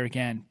got there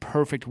again,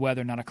 perfect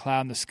weather, not a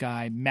cloud in the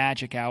sky,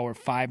 magic hour,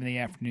 5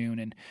 PM.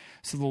 And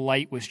so the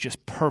light was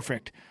just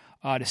perfect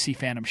to see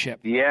Phantom Ship.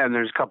 Yeah, and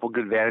there's a couple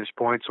good vantage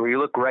points where you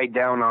look right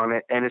down on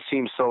it, and it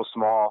seems so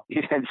small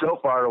and so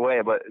far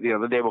away. But,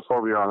 the day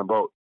before we were on the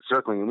boat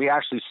circling, and we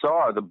actually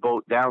saw the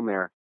boat down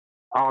there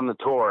on the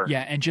tour.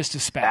 Yeah, and just a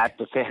speck. At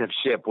the Phantom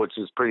Ship, which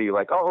is pretty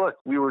like, oh, look,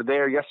 we were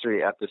there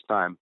yesterday at this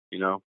time.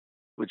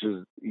 Which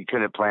is, you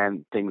couldn't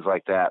plan things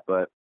like that.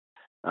 But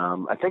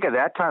I think at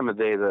that time of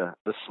day, the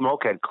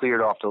smoke had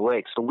cleared off the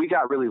lake. So we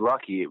got really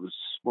lucky. It was,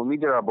 when we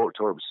did our boat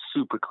tour, it was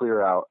super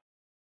clear out.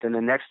 Then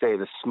the next day,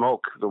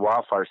 the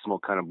wildfire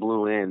smoke kind of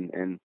blew in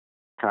and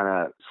kind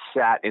of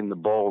sat in the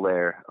bowl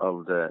there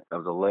of the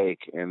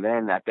lake. And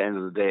then at the end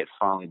of the day, it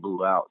finally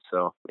blew out.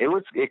 So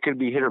it could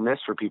be hit or miss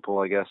for people,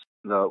 I guess,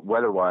 the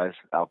weather-wise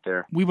out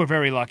there. We were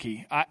very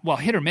lucky.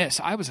 Hit or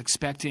miss. I was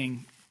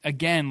expecting,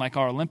 again, like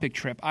our Olympic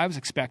trip, I was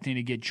expecting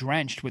to get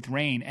drenched with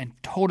rain, and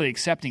totally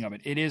accepting of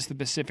it. It is the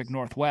Pacific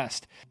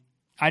Northwest.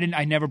 I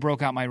never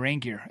broke out my rain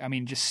gear. I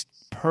mean, just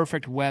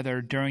perfect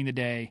weather during the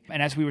day.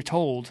 And as we were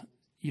told,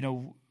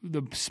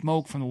 the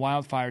smoke from the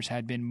wildfires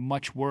had been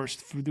much worse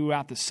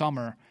throughout the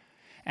summer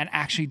and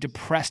actually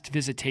depressed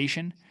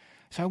visitation.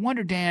 So I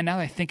wonder, Dan, now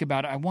that I think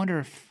about it, I wonder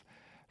if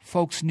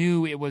folks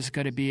knew it was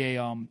going to be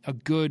a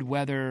good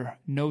weather,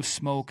 no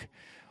smoke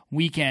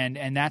weekend,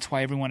 and that's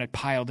why everyone had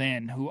piled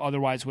in who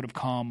otherwise would have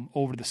come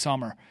over the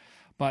summer.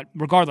 But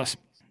regardless,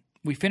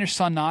 we finished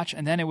Sun Notch,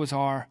 and then it was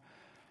our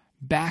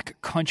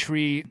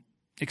backcountry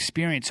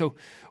experience. So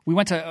we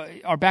went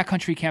to our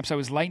backcountry campsite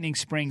was Lightning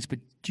Springs, but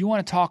do you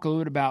want to talk a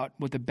little bit about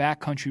what the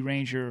backcountry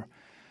ranger,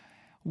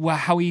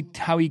 how he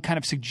kind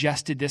of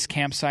suggested this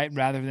campsite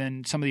rather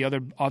than some of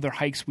the other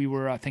hikes we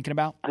were thinking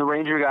about? The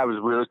ranger guy was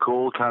really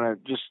cool, kind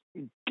of just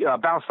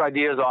bounced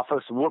ideas off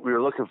us of what we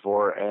were looking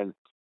for, and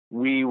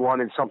we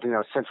wanted something that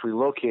was centrally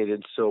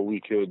located so we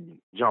could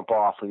jump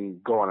off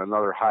and go on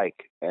another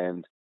hike.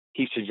 And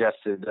he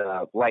suggested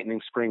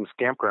Lightning Springs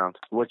Campground,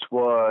 which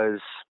was,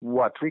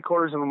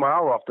 3/4 of a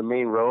mile off the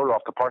main road,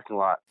 off the parking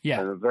lot.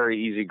 Yeah. And a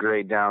very easy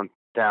grade down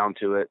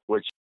to it,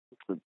 which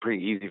was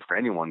pretty easy for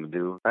anyone to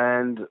do.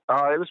 And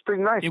it was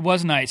pretty nice. It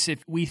was nice.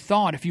 If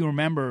you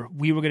remember,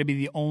 we were going to be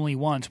the only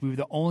ones. We were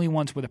the only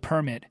ones with a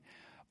permit.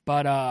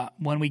 But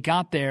when we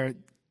got there,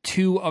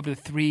 2 of the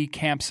 3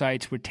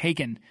 campsites were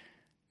taken.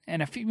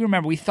 And if you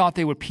remember, we thought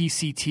they were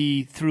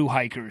PCT through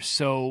hikers,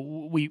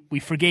 so we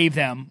forgave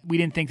them. We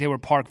didn't think they were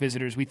park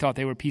visitors. We thought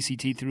they were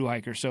PCT through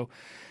hikers. So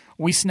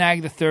we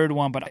snagged the 3rd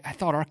one, but I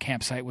thought our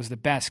campsite was the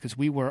best because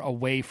we were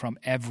away from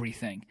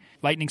everything.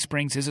 Lightning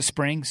Springs is a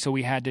spring, so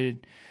we had to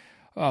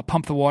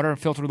pump the water,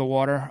 filter the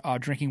water,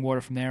 drinking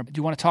water from there. Do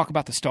you want to talk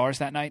about the stars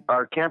that night?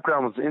 Our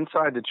campground was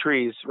inside the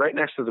trees, right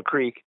next to the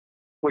creek,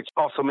 which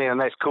also made a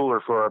nice cooler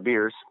for our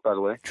beers, by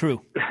the way.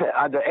 True.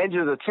 On the edge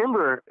of the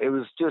timber,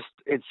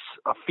 it's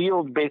a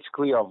field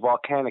basically of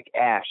volcanic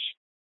ash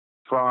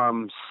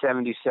from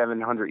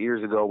 7,700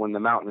 years ago when the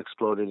mountain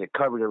exploded. It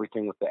covered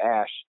everything with the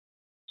ash.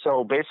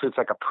 So basically it's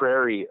like a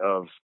prairie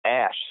of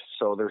ash.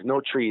 So there's no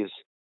trees.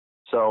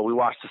 So we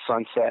watched the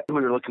sunset.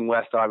 We were looking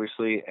west,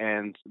 obviously,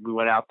 and we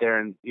went out there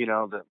and,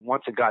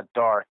 once it got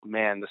dark,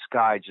 man, the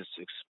sky just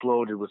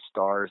exploded with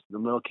stars. The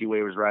Milky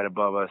Way was right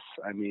above us.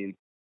 I mean,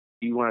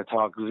 you want to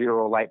talk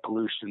zero light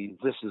pollution,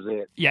 this is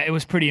it. Yeah, it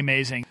was pretty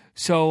amazing.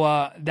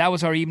 So that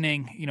was our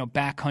evening,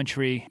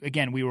 backcountry.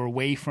 Again, we were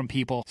away from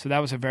people, so that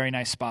was a very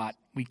nice spot.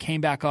 We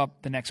came back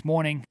up the next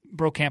morning,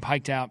 broke camp,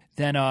 hiked out.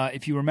 Then,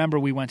 if you remember,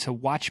 we went to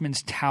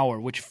Watchman's Tower,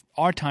 which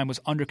our time was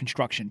under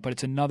construction, but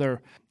it's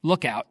another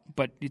lookout.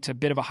 But it's a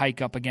bit of a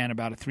hike up again,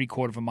 about a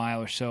 3/4 of a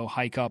mile or so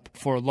hike up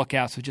for a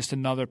lookout. So just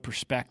another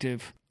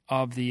perspective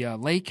of the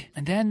lake.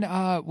 And then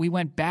we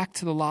went back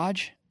to the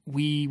lodge.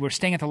 We were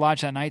staying at the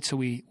lodge that night, so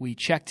we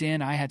checked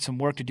in. I had some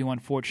work to do,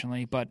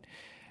 unfortunately, but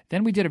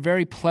then we did a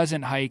very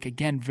pleasant hike.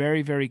 Again,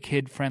 very, very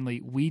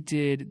kid-friendly. We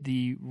did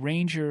the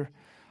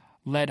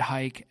Ranger-led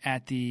hike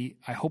at the,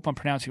 I hope I'm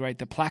pronouncing it right,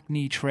 the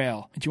Plaquenil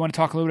Trail. Do you want to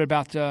talk a little bit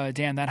about,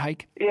 Dan, that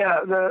hike? Yeah,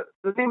 the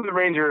name of the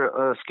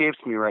ranger escapes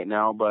me right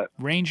now, but...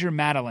 Ranger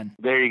Madeline.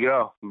 There you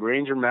go.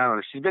 Ranger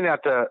Madeline. She's been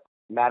at the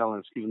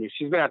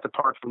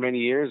park for many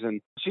years,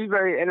 and she's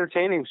very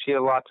entertaining. She had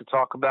a lot to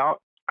talk about.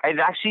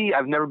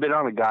 I've never been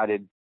on a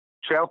guided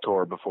trail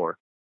tour before.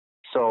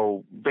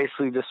 So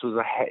basically this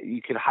was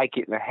you could hike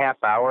it in a half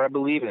hour, I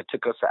believe, and it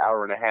took us an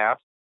hour and a half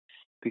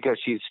because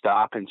she'd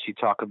stop and we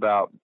talked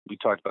about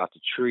the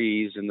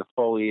trees and the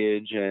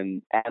foliage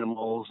and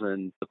animals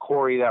and the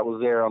quarry that was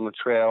there on the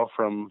trail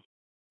from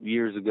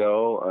years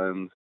ago.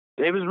 And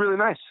it was really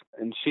nice.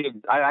 And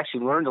I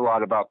actually learned a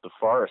lot about the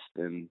forest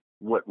and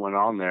what went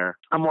on there.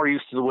 I'm more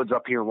used to the woods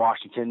up here in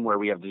Washington where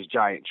we have these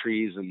giant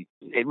trees, and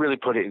it really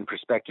put it in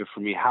perspective for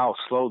me how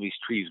slow these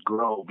trees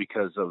grow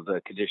because of the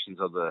conditions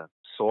of the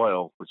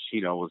soil, which,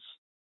 was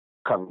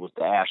covered with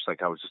the ash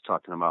like I was just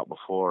talking about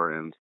before.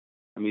 And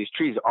I mean, these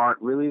trees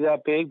aren't really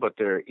that big, but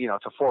they're,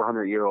 it's a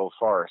 400-year-old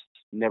forest,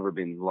 never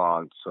been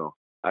logged. So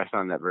I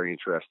found that very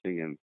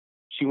interesting. And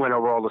she went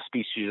over all the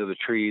species of the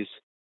trees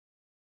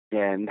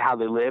and how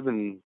they live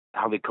and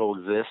how they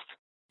coexist.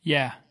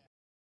 Yeah.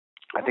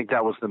 I think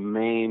that was the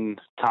main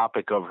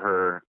topic of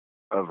her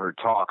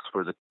talks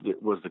was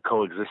the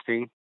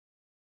coexisting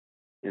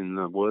in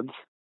the woods,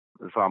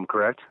 if I'm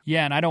correct.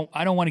 Yeah, and I don't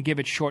want to give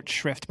it short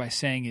shrift by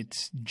saying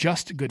it's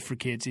just good for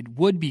kids. It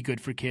would be good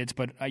for kids,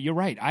 but you're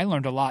right. I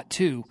learned a lot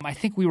too. I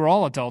think we were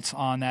all adults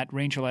on that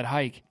ranger-led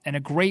hike, and a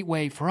great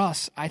way for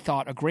us, I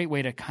thought, a great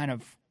way to kind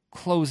of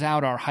close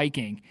out our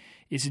hiking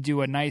is to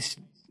do a nice,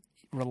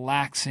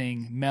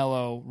 relaxing,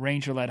 mellow,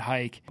 ranger-led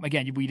hike.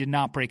 Again, we did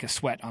not break a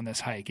sweat on this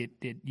hike.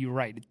 You're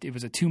right. It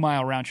was a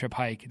 2-mile round-trip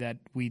hike that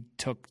we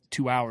took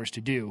 2 hours to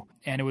do,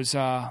 and it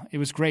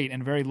was great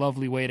and a very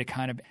lovely way to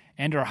kind of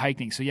end our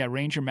hiking. So yeah,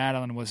 Ranger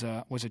Madeline was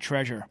a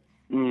treasure.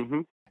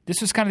 Mm-hmm.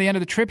 This was kind of the end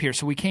of the trip here.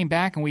 So we came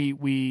back and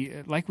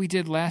we like we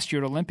did last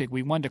year at Olympic,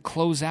 we wanted to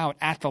close out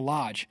at the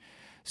lodge.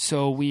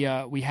 So we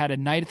had a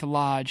night at the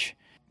lodge.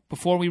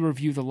 Before we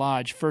review the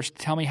lodge, first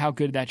tell me how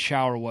good that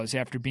shower was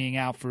after being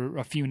out for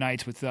a few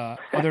nights with,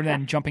 other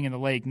than jumping in the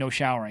lake, no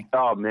showering.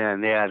 Oh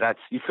man, yeah,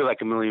 you feel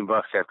like $1 million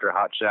after a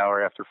hot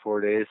shower after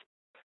 4 days.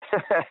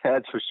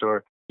 That's for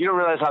sure. You don't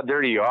realize how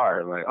dirty you are.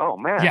 I'm like, oh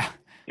man. Yeah.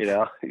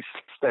 You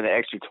spend an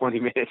extra 20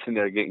 minutes in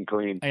there getting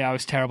clean. Yeah, it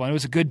was terrible. And it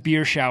was a good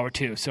beer shower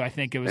too. So I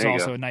think it was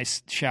also a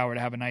nice shower to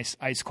have a nice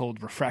ice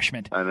cold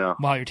refreshment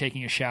while you're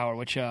taking a shower,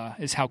 which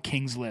is how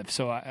kings live.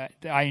 So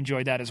I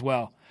enjoyed that as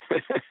well.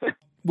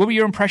 What were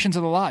your impressions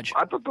of the lodge?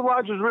 I thought the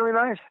lodge was really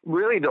nice.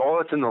 Really, all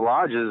that's in the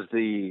lodge is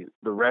the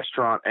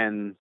restaurant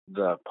and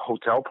the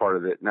hotel part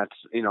of it. And that's,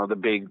 the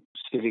big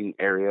sitting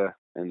area.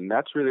 And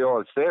that's really all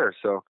that's there.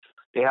 So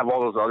they have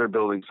all those other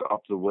buildings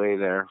up the way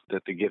there,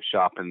 that the gift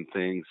shop and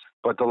things.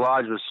 But the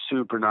lodge was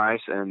super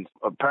nice. And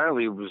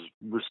apparently it was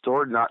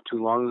restored not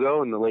too long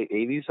ago in the late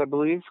 80s, I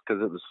believe, because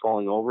it was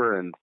falling over.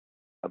 And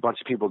a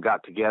bunch of people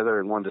got together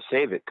and wanted to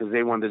save it because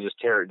they wanted to just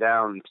tear it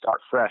down and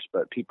start fresh.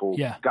 But people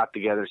got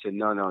together and said,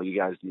 no, you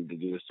guys need to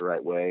do this the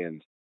right way.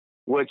 And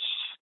which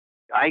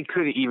I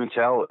couldn't even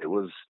tell it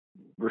was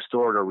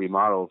restored or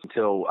remodeled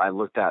until I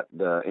looked at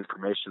the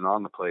information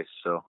on the place.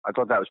 So I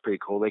thought that was pretty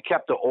cool. They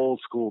kept the old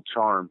school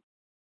charm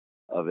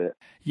of it.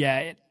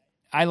 Yeah,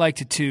 I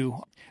liked it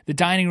too. The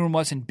dining room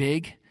wasn't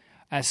big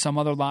as some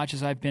other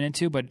lodges I've been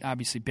into, but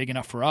obviously big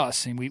enough for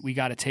us. And we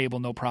got a table,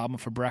 no problem,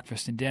 for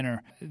breakfast and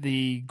dinner.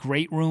 The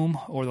great room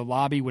or the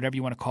lobby, whatever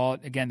you want to call it,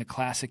 again, the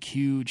classic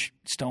huge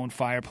stone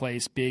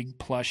fireplace, big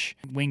plush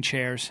wing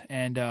chairs,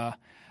 and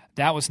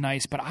that was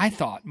nice. But I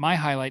thought my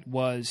highlight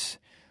was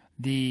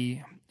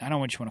I don't know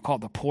what you want to call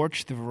it, the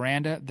porch, the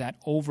veranda that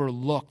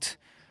overlooked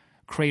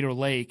Crater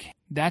Lake.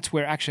 That's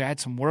where actually I had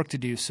some work to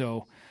do.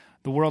 So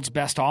the world's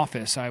best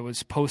office, I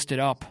was posted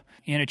up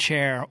in a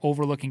chair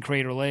overlooking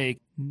Crater Lake,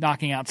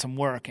 knocking out some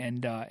work,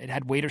 and it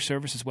had waiter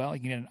service as well.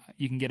 You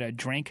can get a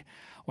drink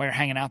while you're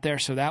hanging out there.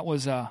 So that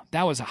was a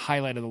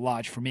highlight of the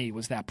lodge for me,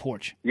 was that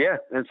porch. Yeah,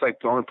 it's like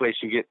the only place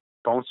you get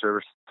phone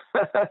service,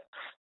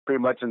 pretty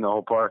much in the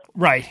whole park.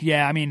 Right.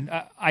 Yeah. I mean,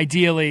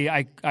 ideally,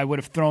 I would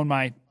have thrown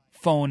my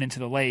phone into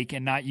the lake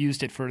and not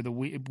used it for the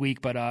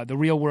week, but the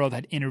real world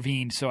had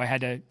intervened, so I had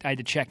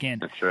to check in.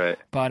 That's right.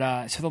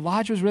 But so the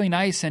lodge was really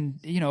nice, and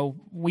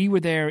we were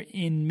there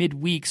in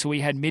midweek, so we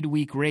had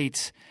midweek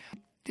rates.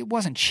 It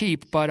wasn't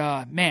cheap,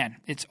 but man,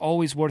 it's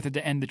always worth it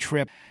to end the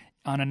trip.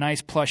 on a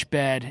nice plush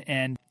bed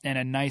and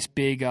a nice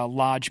big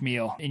lodge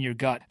meal in your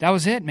gut. That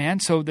was it, man.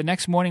 So the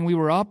next morning we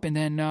were up, and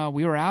then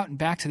we were out and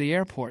back to the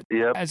airport.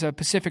 Yep. As a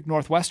Pacific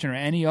Northwesterner,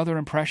 any other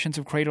impressions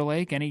of Crater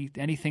Lake?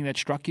 Anything that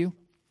struck you?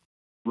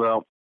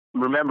 Well,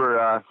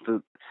 remember,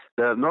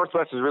 the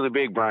Northwest is really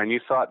big, Brian.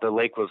 You thought the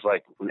lake was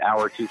like an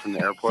hour or two from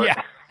the airport.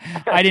 Yeah.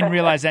 I didn't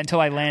realize that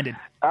until I landed.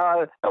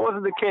 That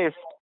wasn't the case.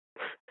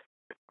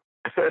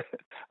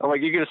 I'm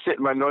like, you're going to sit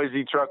in my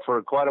noisy truck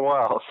for quite a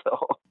while. So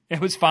it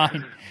was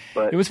fine.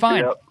 But, it was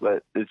fine. Yeah,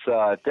 but it's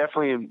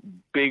definitely a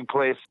big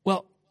place.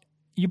 Well,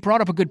 you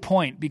brought up a good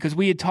point, because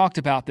we had talked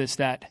about this,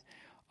 that,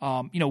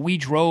 we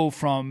drove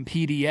from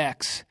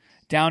PDX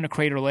down to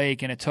Crater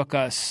Lake, and it took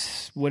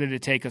us, what did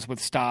it take us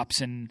with stops,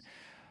 and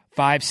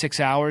 5-6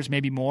 hours,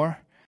 maybe more?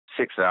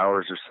 6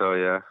 hours or so,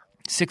 yeah.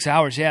 6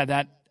 hours, yeah.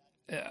 That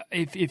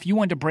if you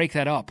wanted to break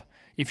that up,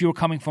 if you were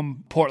coming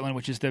from Portland,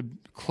 which is the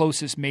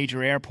closest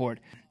major airport,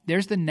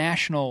 there's the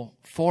national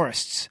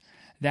forests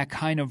that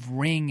kind of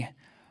ring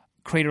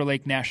Crater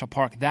Lake National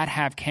Park that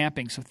have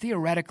camping. So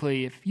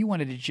theoretically, if you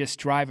wanted to just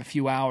drive a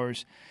few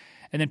hours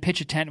and then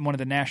pitch a tent in one of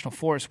the national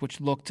forests, which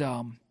looked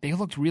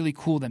really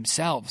cool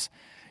themselves,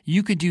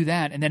 you could do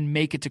that and then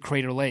make it to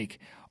Crater Lake.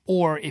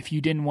 Or if you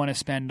didn't want to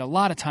spend a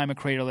lot of time at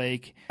Crater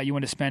Lake, you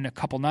want to spend a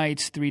couple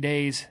nights, 3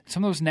 days,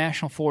 some of those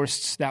national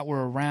forests that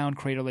were around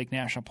Crater Lake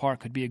National Park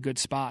could be a good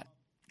spot.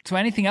 So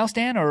anything else,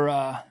 Dan? Or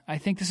I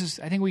think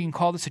we can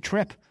call this a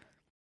trip.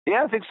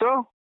 Yeah, I think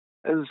so.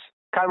 It was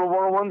kind of a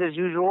whirlwind as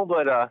usual,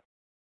 but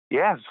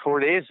yeah, it was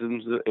 4 days.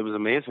 It was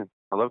amazing.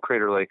 I love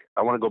Crater Lake.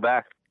 I want to go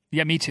back.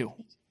 Yeah, me too.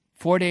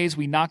 4 days,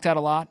 we knocked out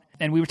a lot.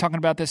 And we were talking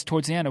about this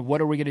towards the end of what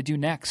are we going to do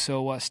next.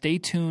 So stay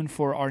tuned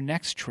for our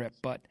next trip.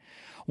 But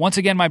once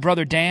again, my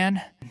brother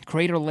Dan,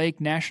 Crater Lake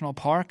National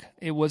Park,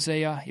 it was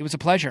a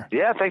pleasure.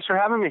 Yeah, thanks for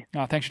having me.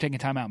 Oh, thanks for taking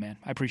time out, man.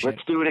 I appreciate it.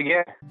 Let's do it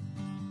again.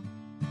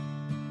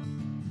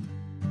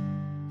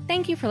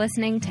 Thank you for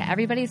listening to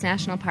Everybody's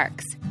National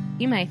Parks.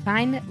 You may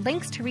find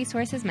links to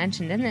resources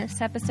mentioned in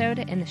this episode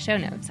in the show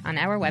notes on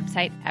our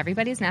website,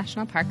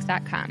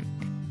 everybody'snationalparks.com.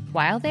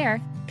 While there,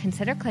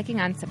 consider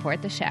clicking on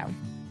Support the Show.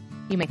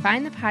 You may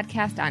find the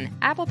podcast on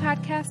Apple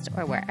Podcasts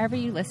or wherever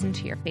you listen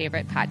to your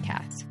favorite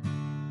podcasts.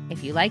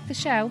 If you like the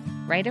show,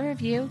 write a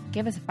review,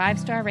 give us a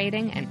 5-star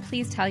rating, and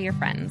please tell your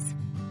friends.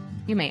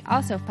 You may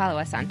also follow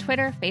us on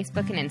Twitter,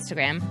 Facebook, and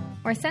Instagram,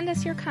 or send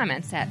us your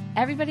comments at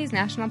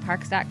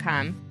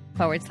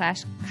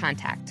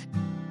everybody'snationalparks.com/contact.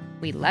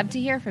 We'd love to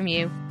hear from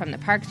you from the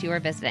parks you are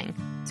visiting,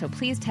 so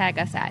please tag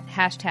us at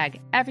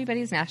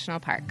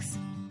 #EverybodiesNationalParks.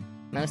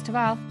 Most of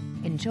all,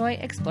 enjoy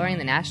exploring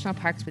the national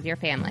parks with your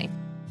family.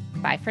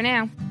 Bye for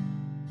now.